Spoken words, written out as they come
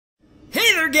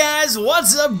there, guys!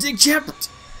 What's up, Dick Chapy?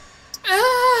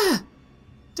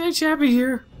 Dick Chapy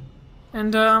here.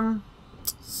 And,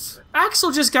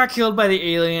 Axel just got killed by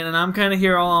the alien, and I'm kind of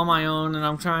here all on my own, and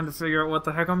I'm trying to figure out what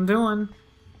the heck I'm doing.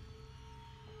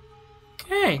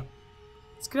 Okay.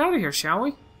 Let's get out of here, shall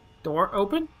we? Door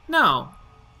open? No.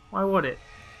 Why would it?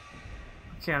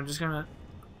 Okay, I'm just gonna...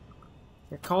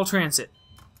 Yeah, call transit.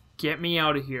 Get me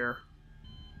out of here.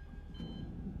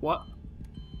 What?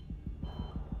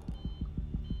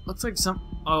 Looks like some...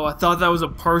 Oh, I thought that was a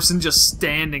person just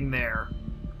standing there.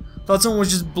 Thought someone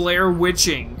was just Blair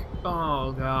Witching.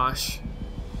 Oh, gosh.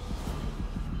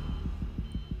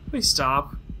 Please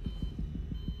stop.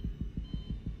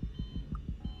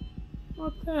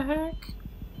 What the heck?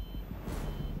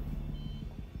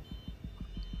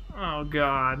 Oh,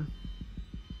 God.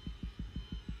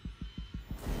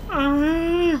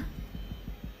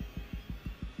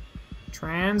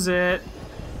 Transit.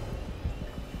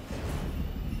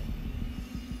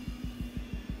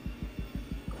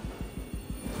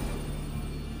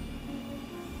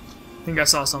 I think I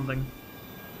saw something.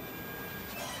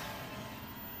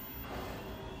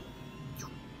 You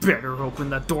better open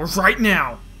that door right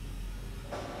now!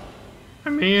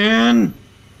 I'm in!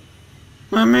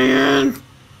 I'm in!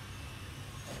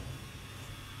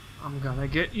 I'm gonna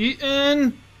get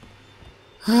eaten!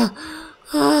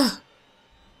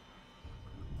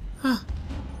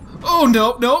 Oh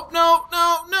no, no, no,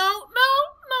 no, no, no,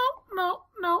 no,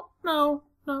 no, no, no,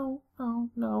 no,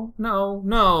 no, no,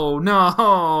 no,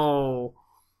 no.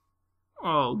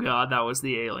 Oh god, that was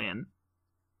the alien.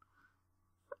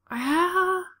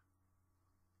 Ah.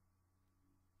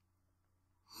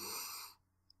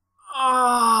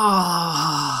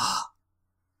 Oh.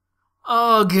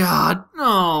 Oh god,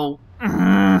 no.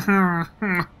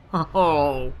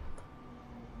 Oh.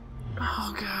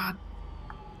 Oh god.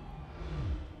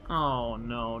 Oh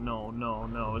no, no, no,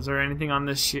 no. Is there anything on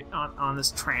this shit on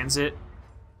this transit?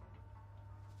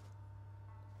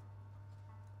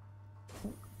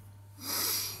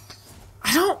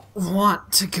 I don't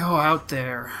want to go out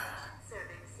there. Serving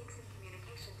Seeks and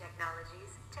Communication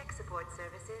Technologies, Tech Support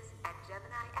Services, and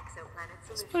Gemini Exoplanet Solutions.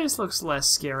 This place looks less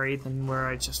scary than where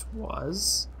I just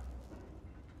was.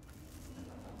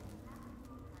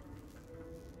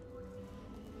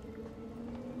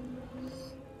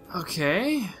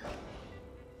 Okay.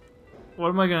 What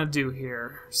am I gonna do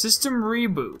here? System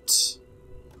reboot.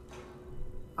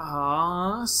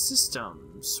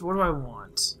 Systems. What do I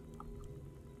want?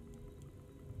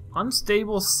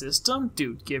 Unstable system?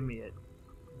 Dude, give me it.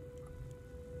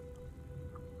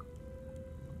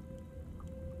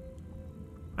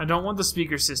 I don't want the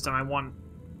speaker system. I want...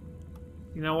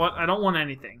 You know what? I don't want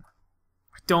anything.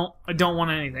 I don't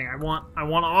want anything. I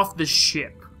want off the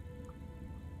ship.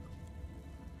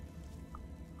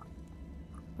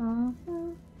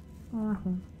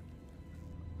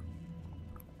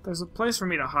 There's a place for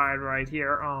me to hide right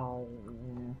here. Oh.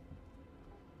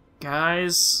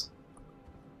 Guys.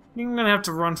 I think I'm gonna have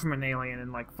to run from an alien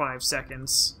in like 5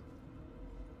 seconds.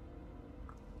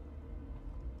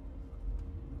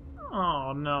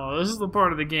 Oh no, this is the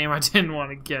part of the game I didn't want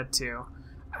to get to.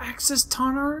 Access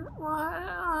tunnel?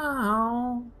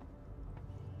 Wow.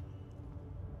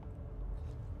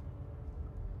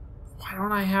 Why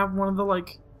don't I have one of the,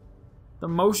 like, the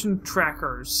motion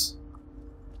trackers?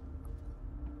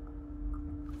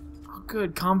 Oh,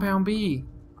 good. Compound B.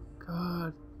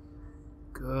 Good.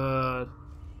 Good.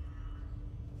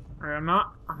 Alright,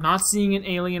 I'm not seeing an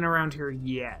alien around here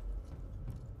yet.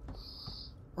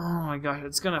 Oh my gosh,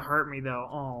 it's gonna hurt me though.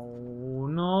 Oh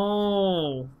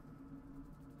no.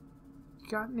 You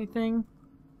got anything?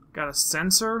 Got a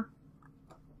sensor?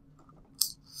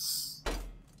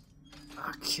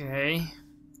 Okay.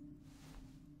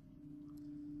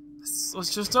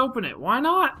 Let's just open it. Why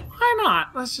not? Why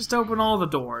not? Let's just open all the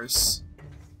doors.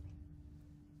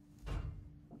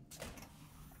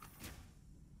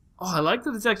 Oh, I like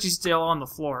that it's actually still on the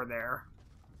floor there.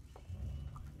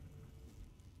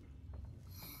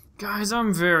 Guys,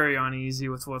 I'm very uneasy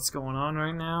with what's going on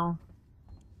right now.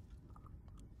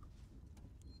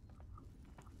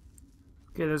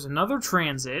 Okay, there's another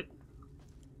transit.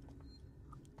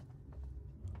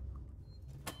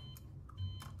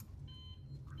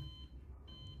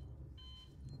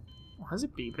 Why is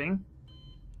it beeping?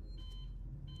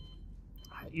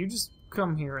 You just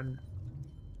come here and,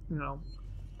 you know,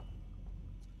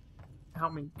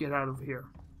 help me get out of here.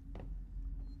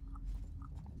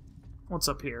 What's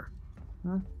up here?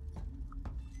 Huh?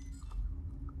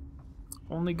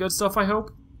 Only good stuff, I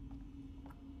hope?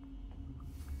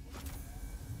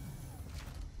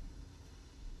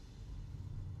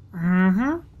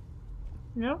 Mm-hmm.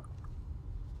 Yep.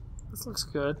 This looks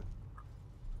good.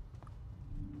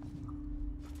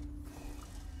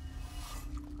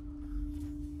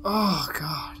 Oh,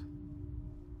 God.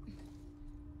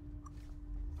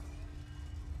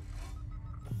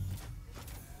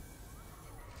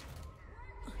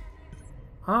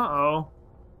 Uh-oh.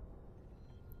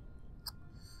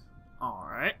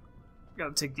 Alright.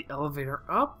 Gotta take the elevator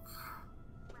up.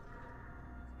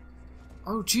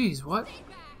 Oh, jeez, what?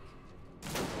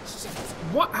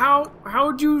 What?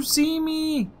 How'd you see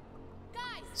me?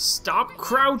 Stop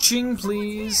crouching,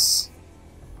 please.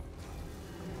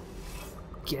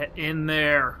 Get in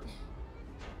there.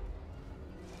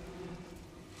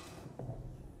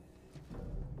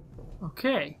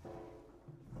 Okay.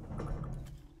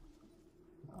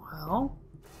 Well.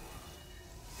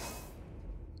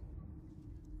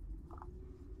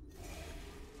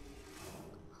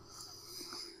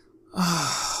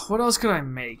 What else could I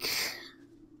make?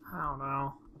 I don't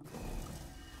know.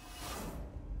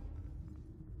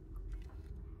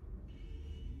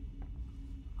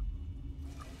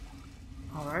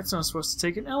 Alright, so I'm supposed to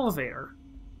take an elevator.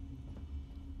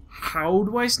 How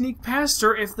do I sneak past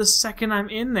her if the second I'm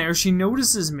in there she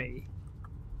notices me?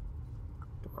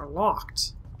 Door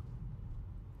locked.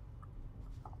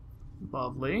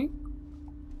 Lovely.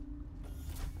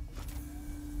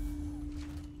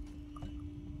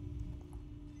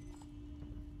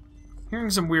 Hearing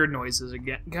some weird noises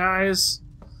again. Guys,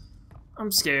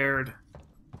 I'm scared.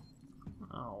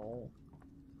 Oh.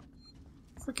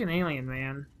 Freaking alien,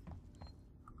 man.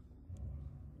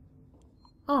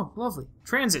 Oh, lovely.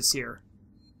 Transit's here.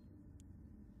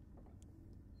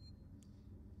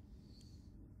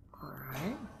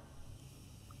 Alright.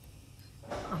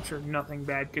 I'm sure nothing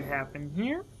bad could happen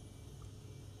here.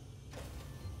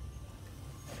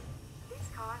 This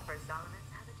car for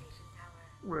Solomon's habitation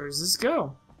tower. Where does this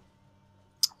go?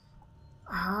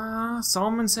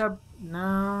 Solomon's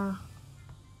nah.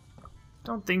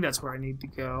 Don't think that's where I need to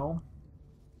go.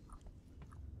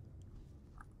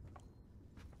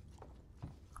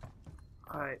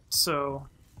 Alright, so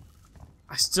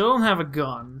I still don't have a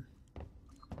gun.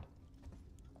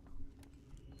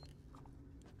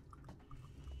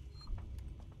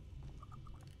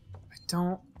 I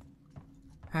don't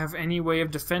have any way of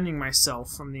defending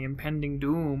myself from the impending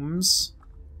dooms.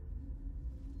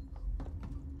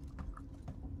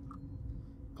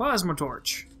 Plasma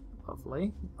torch.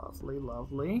 Lovely, lovely,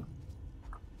 lovely.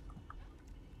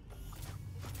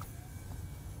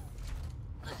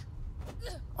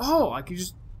 Oh, I could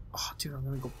just... Oh, dude, I'm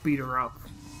gonna go beat her up.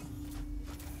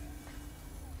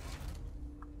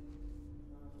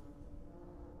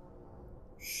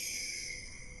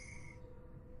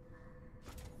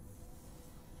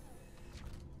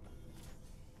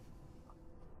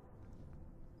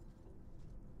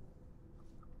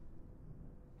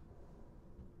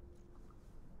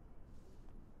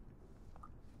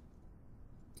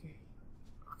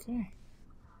 Okay.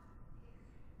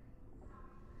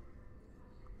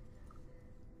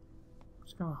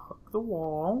 Just gonna hook the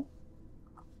wall.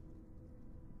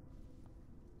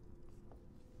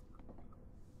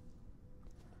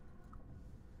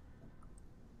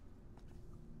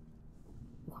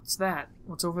 What's that?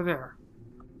 What's over there?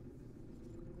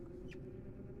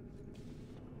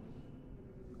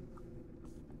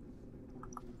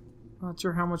 Not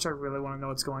sure how much I really want to know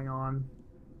what's going on.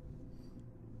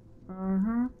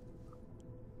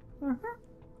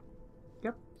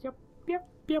 Yep, yep, yep,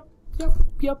 yep, yep,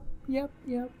 yep, yep,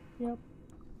 yep, yep.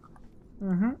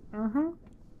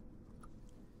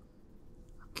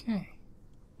 Okay.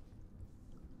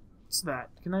 What's that?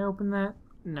 Can I open that?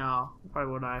 No. Why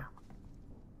would I?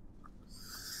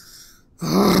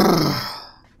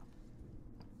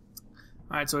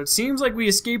 Alright, so it seems like we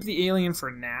escaped the alien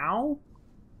for now.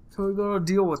 So we gotta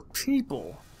deal with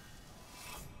people.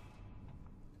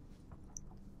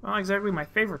 Not exactly my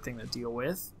favorite thing to deal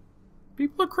with.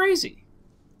 People are crazy.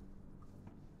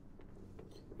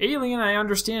 Alien, I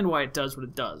understand why it does what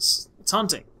it does. It's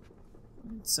hunting.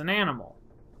 It's an animal.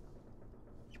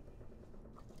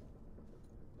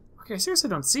 Okay, I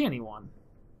seriously don't see anyone.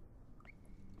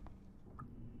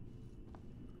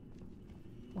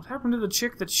 What happened to the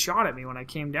chick that shot at me when I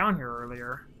came down here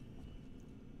earlier?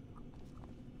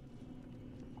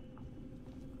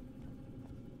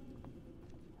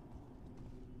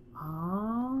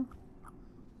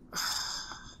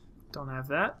 Don't have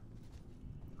that.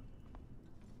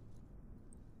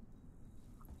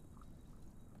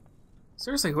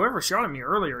 Seriously, whoever shot at me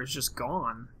earlier is just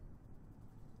gone.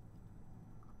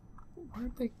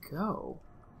 Where'd they go?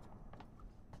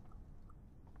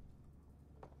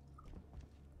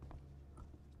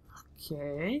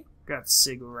 Okay, got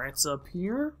cigarettes up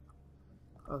here.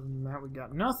 Other than that, we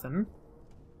got nothing.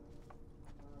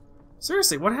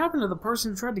 Seriously, what happened to the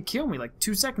person who tried to kill me like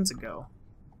 2 seconds ago?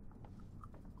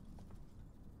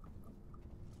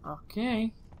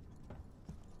 Okay.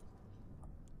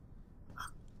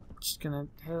 Just gonna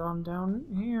head on down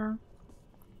here.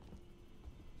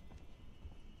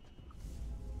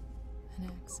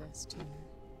 An access tuner.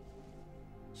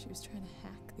 She was trying to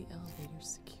hack the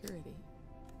elevator's security.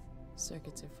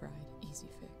 Circuits are fried. Easy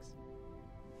fix.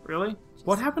 Really?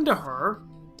 What happened to her? A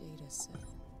new data set.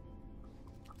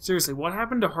 Seriously, what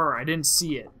happened to her? I didn't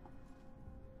see it.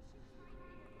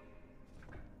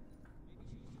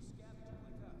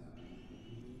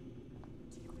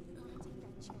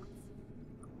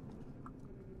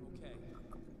 Okay.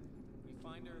 We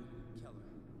find her, kill her.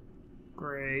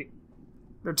 Great.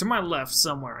 They're to my left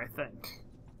somewhere, I think.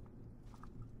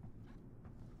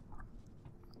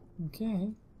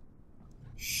 Okay.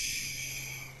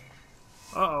 Shh.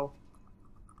 Uh-oh.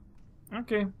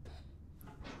 Okay.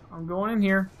 I'm going in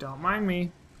here. Don't mind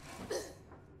me.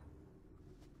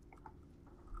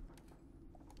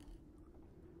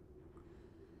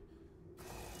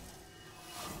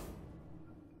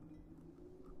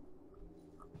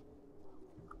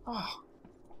 Oh.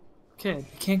 Okay,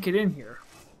 I can't get in here.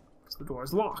 Because the door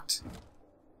is locked.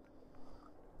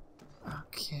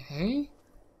 Okay.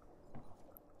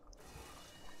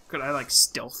 Could I, like,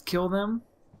 stealth kill them?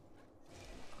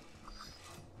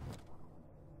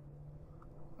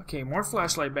 Okay, more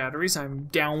flashlight batteries. I'm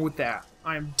down with that.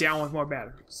 I'm down with more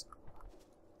batteries.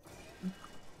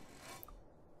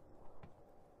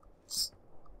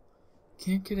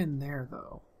 Can't get in there,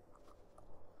 though.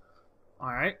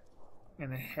 Alright.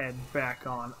 Gonna head back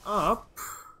on up.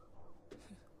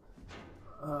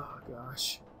 Oh,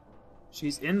 gosh.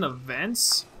 She's in the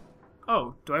vents?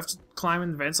 Oh, do I have to climb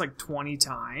in the vents like 20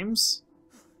 times?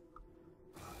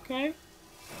 Okay.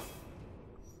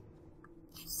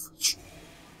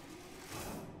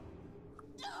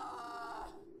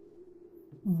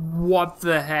 What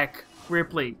the heck?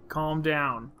 Ripley, calm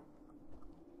down.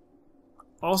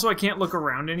 Also, I can't look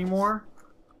around anymore.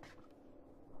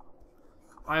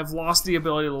 I have lost the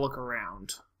ability to look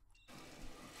around.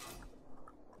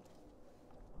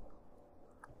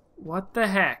 What the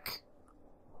heck?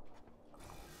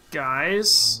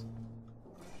 Guys?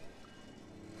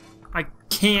 I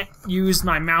can't use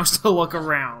my mouse to look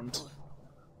around.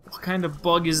 What kind of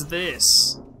bug is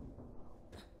this?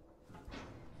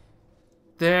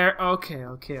 There, okay.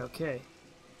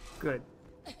 Good.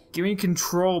 Give me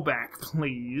control back,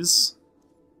 please.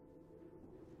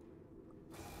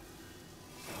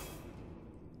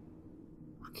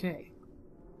 Okay.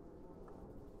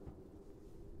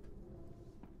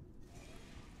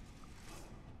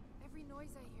 Every noise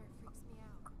I hear freaks me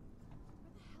out.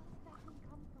 Where the hell did that thing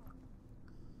come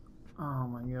from? Oh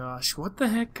my gosh, what the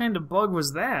heck kind of bug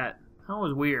was that? That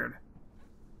was weird.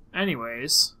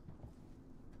 Anyways.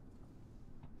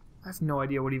 I have no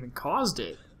idea what even caused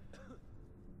it.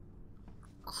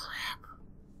 Crap.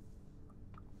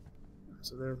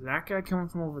 So there's that guy coming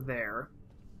from over there.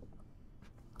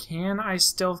 Can I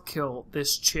stealth kill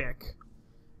this chick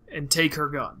and take her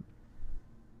gun?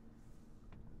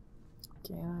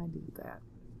 Can I do that?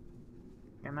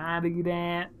 Can I do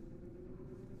that?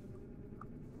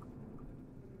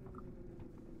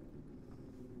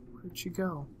 Where'd she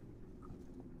go?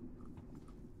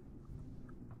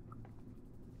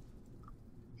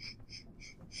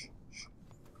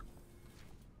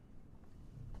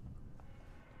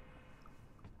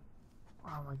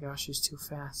 Oh my gosh, she's too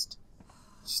fast.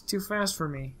 She's too fast for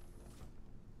me.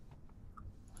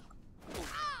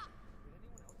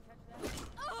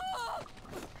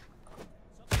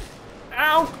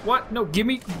 Ow! What? No, give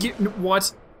me...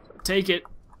 what? Take it.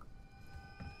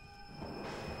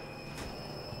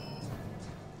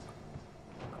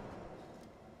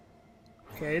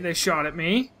 Okay, they shot at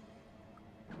me.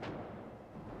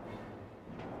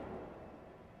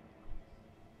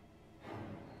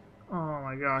 Oh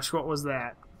my gosh, what was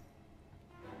that?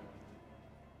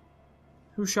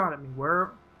 Who shot at me?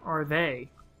 Where are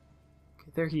they?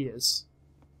 Okay, there he is.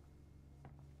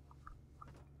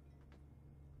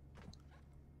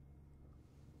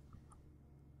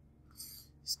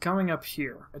 He's coming up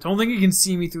here. I don't think he can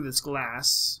see me through this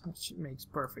glass, which makes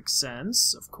perfect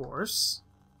sense, of course.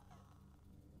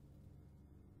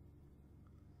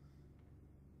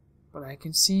 But I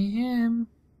can see him.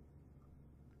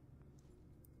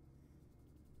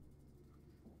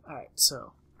 Alright,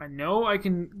 so I know I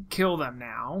can kill them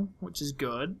now, which is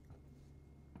good.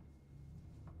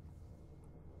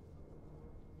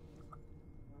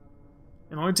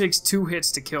 It only takes 2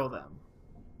 hits to kill them.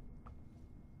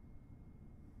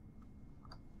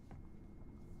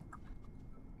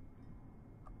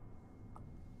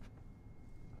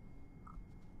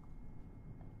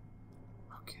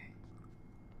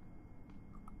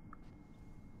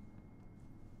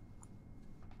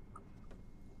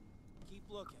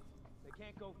 looking. They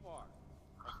can't go far.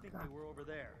 I think they were over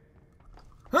there.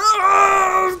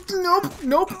 Ah! Nope,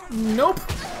 nope, nope.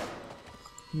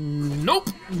 Nope,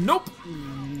 nope,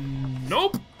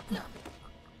 nope.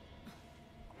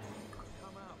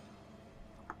 Come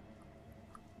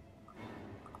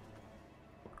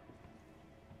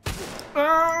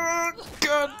out.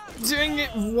 God dang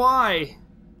it, why?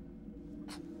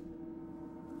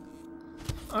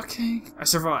 Okay, I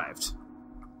survived.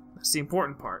 That's the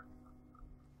important part.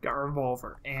 Got a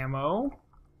revolver. Ammo.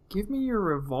 Give me your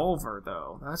revolver,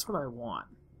 though. That's what I want.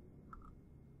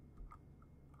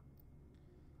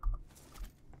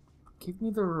 Give me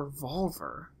the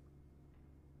revolver.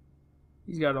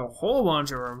 He's got a whole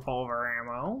bunch of revolver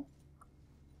ammo.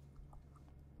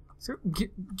 So,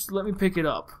 just let me pick it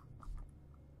up.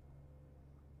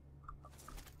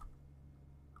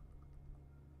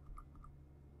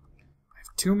 I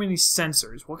have too many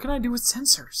sensors. What can I do with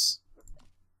sensors?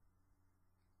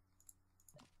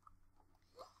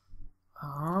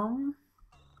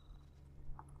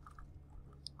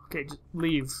 Okay, just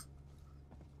leave.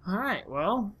 Alright,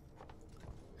 well.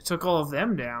 I took all of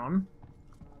them down.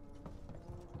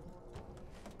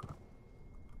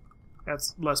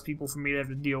 That's less people for me to have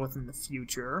to deal with in the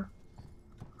future.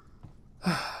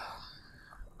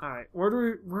 Alright,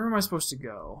 where am I supposed to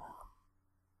go?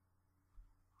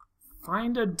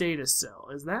 Find a data cell.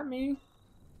 Is that me?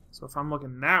 So if I'm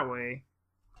looking that way...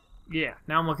 Yeah,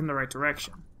 now I'm looking the right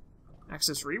direction.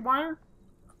 Access rewire?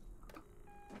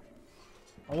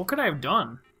 Oh, what could I have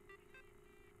done?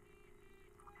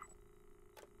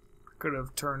 I could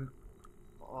have turned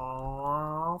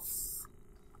off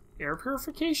air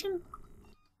purification?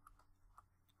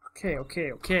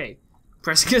 Okay.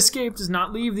 Pressing escape does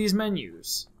not leave these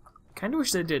menus. Kinda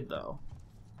wish they did, though.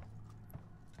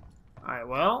 Alright,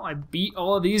 well, I beat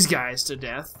all of these guys to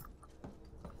death.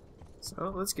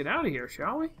 So, let's get out of here,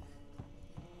 shall we?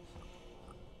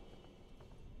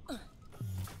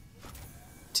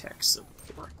 Tech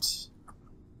support.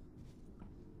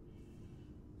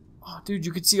 Oh, dude,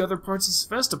 you could see other parts of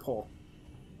Sevastopol.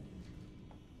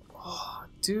 Oh,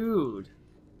 dude.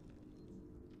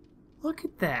 Look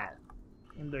at that.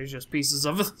 And there's just pieces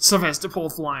of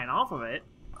Sevastopol flying off of it.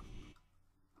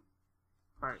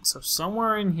 Alright, so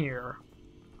somewhere in here...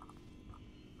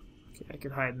 Okay, I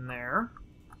could hide in there.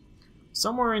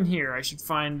 Somewhere in here I should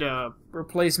find a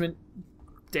replacement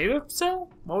data cell?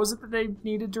 What was it that they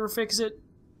needed to fix it?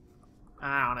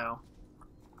 I don't know.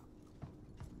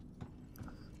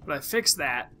 But I fixed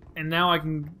that, and now I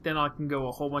can go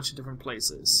a whole bunch of different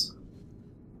places.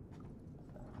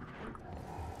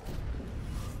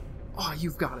 Oh,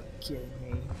 you've got to be kidding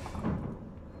me.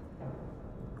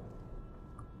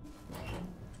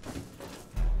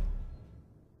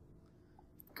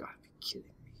 Gotta be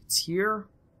kidding me. It's here?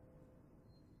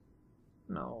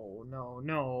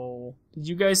 No. Did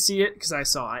you guys see it? Because I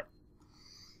saw it.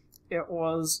 It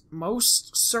was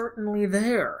most certainly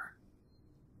there.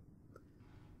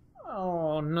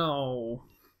 Oh, no.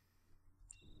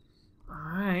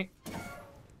 Alright.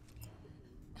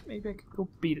 Maybe I could go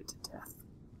beat it to death.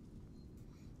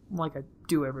 Like I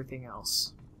do everything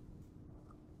else.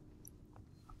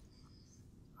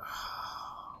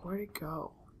 Where'd it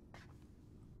go?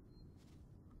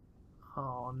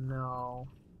 Oh, no.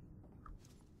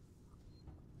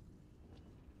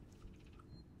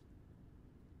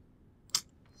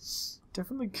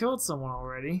 Definitely killed someone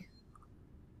already.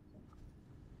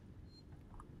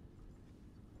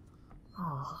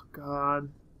 Oh, God.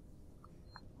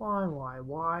 Why?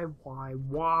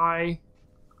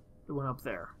 It went up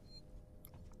there.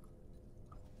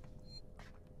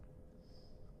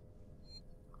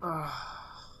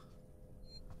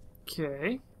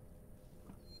 Okay.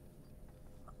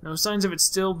 No signs of it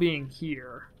still being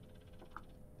here.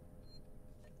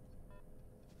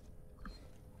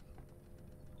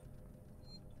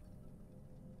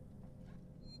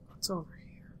 What's over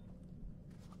here?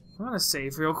 I'm gonna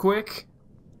save real quick.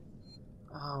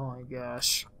 Oh my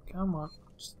gosh. Come on.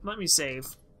 Just let me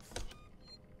save.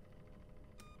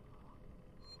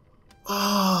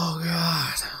 Oh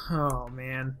god. Oh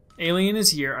man. Alien is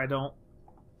here. I don't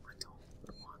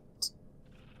want.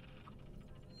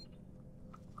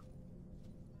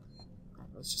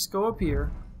 Let's just go up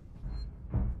here.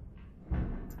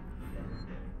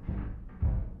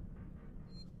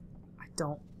 I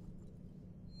don't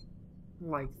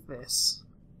like this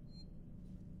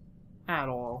at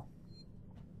all.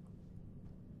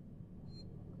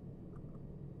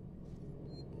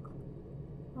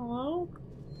 Hello?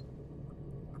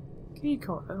 Key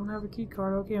card. I don't have a key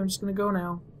card. Okay, I'm just gonna go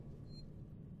now.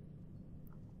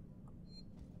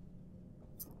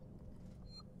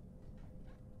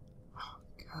 Oh,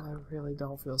 really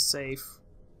don't feel safe.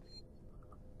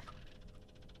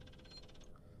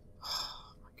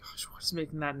 Oh my gosh, what is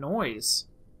making that noise?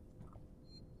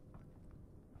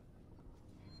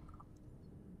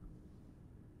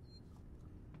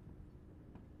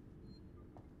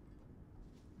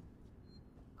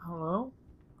 Hello?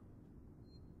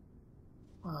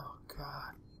 Oh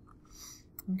god.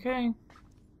 Okay.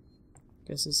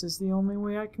 Guess this is the only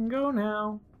way I can go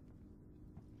now.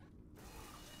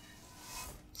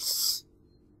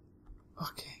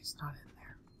 Okay, it's not in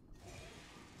there.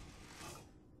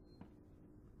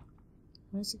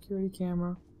 Nice security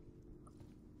camera.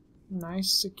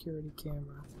 Nice security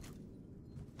camera.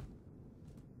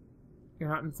 You're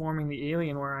not informing the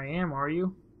alien where I am, are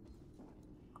you?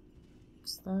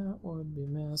 'Cause that would be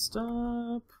messed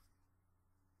up.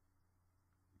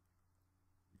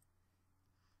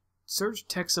 Search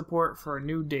tech support for a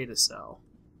new data cell.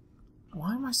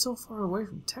 Why am I so far away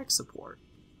from tech support?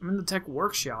 I'm in the tech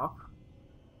workshop.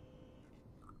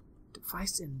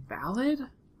 Device invalid?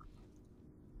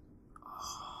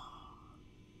 Oh.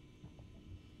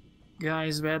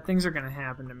 Guys, bad things are gonna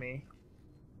happen to me.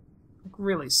 Like,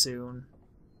 really soon.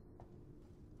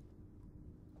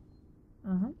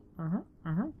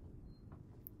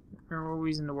 No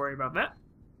reason to worry about that.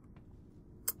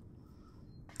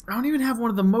 I don't even have one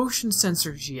of the motion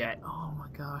sensors yet. Oh my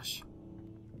gosh.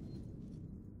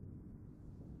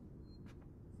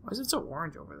 Why is it so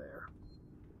orange over there?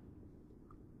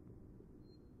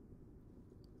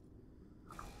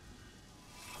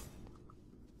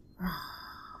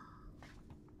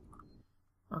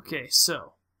 Okay,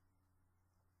 so.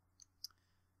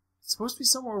 It's supposed to be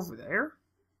somewhere over there?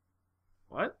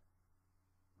 What?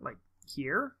 Like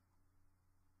here?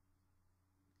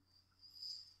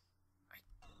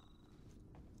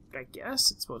 I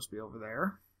guess it's supposed to be over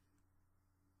there.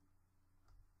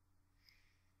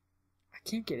 I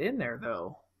can't get in there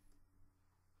though.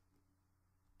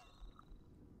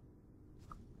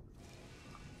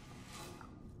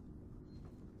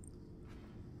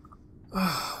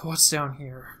 What's down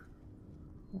here?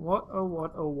 What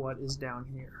is down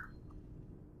here?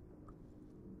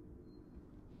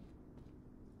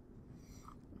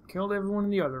 Killed everyone in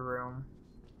the other room.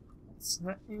 So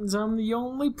that means I'm the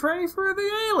only prey for the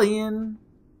alien.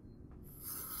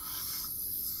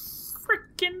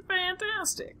 Freaking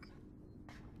fantastic.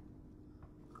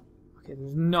 Okay,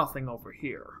 there's nothing over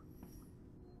here.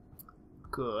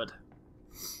 Good.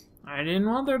 I didn't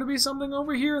want there to be something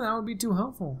over here. That would be too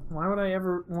helpful. Why would I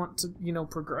ever want to, you know,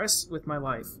 progress with my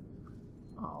life?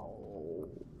 Oh.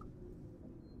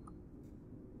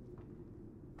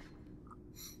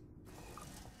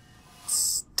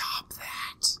 Stop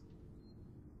that.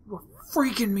 You're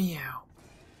freaking me out.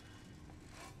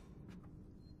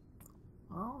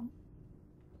 Well,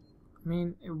 I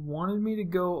mean, it wanted me to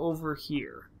go over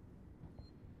here.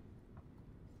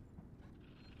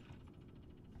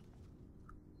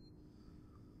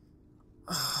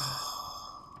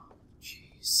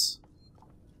 Jeez.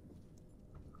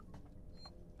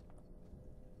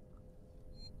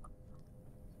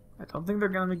 I don't think they're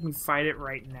gonna make me fight it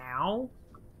right now.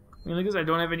 Mainly because I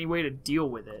don't have any way to deal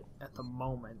with it at the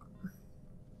moment.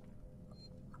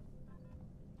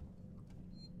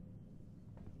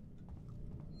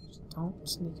 Just don't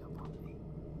sneak up on me.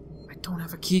 I don't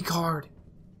have a key card.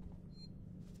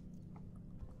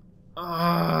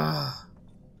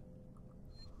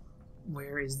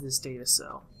 Where is this data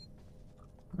cell?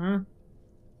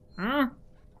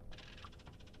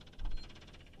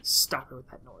 Stop it with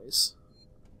that noise.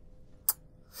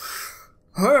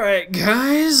 Alright,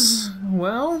 guys.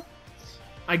 Well,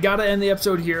 I gotta end the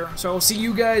episode here, so I'll see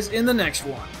you guys in the next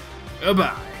one.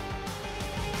 Goodbye.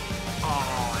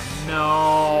 Oh,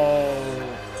 no.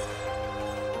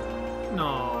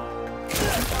 No.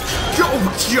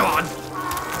 Oh, God.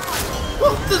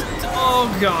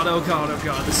 Oh god, oh god, oh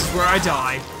god, this is where I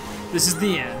die. This is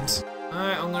the end.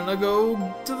 Alright, I'm gonna go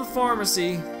to the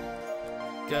pharmacy.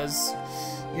 Because,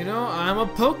 you know, I'm a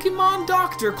Pokemon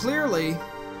doctor, clearly.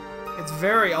 It's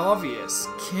very obvious.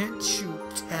 Can't you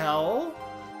tell?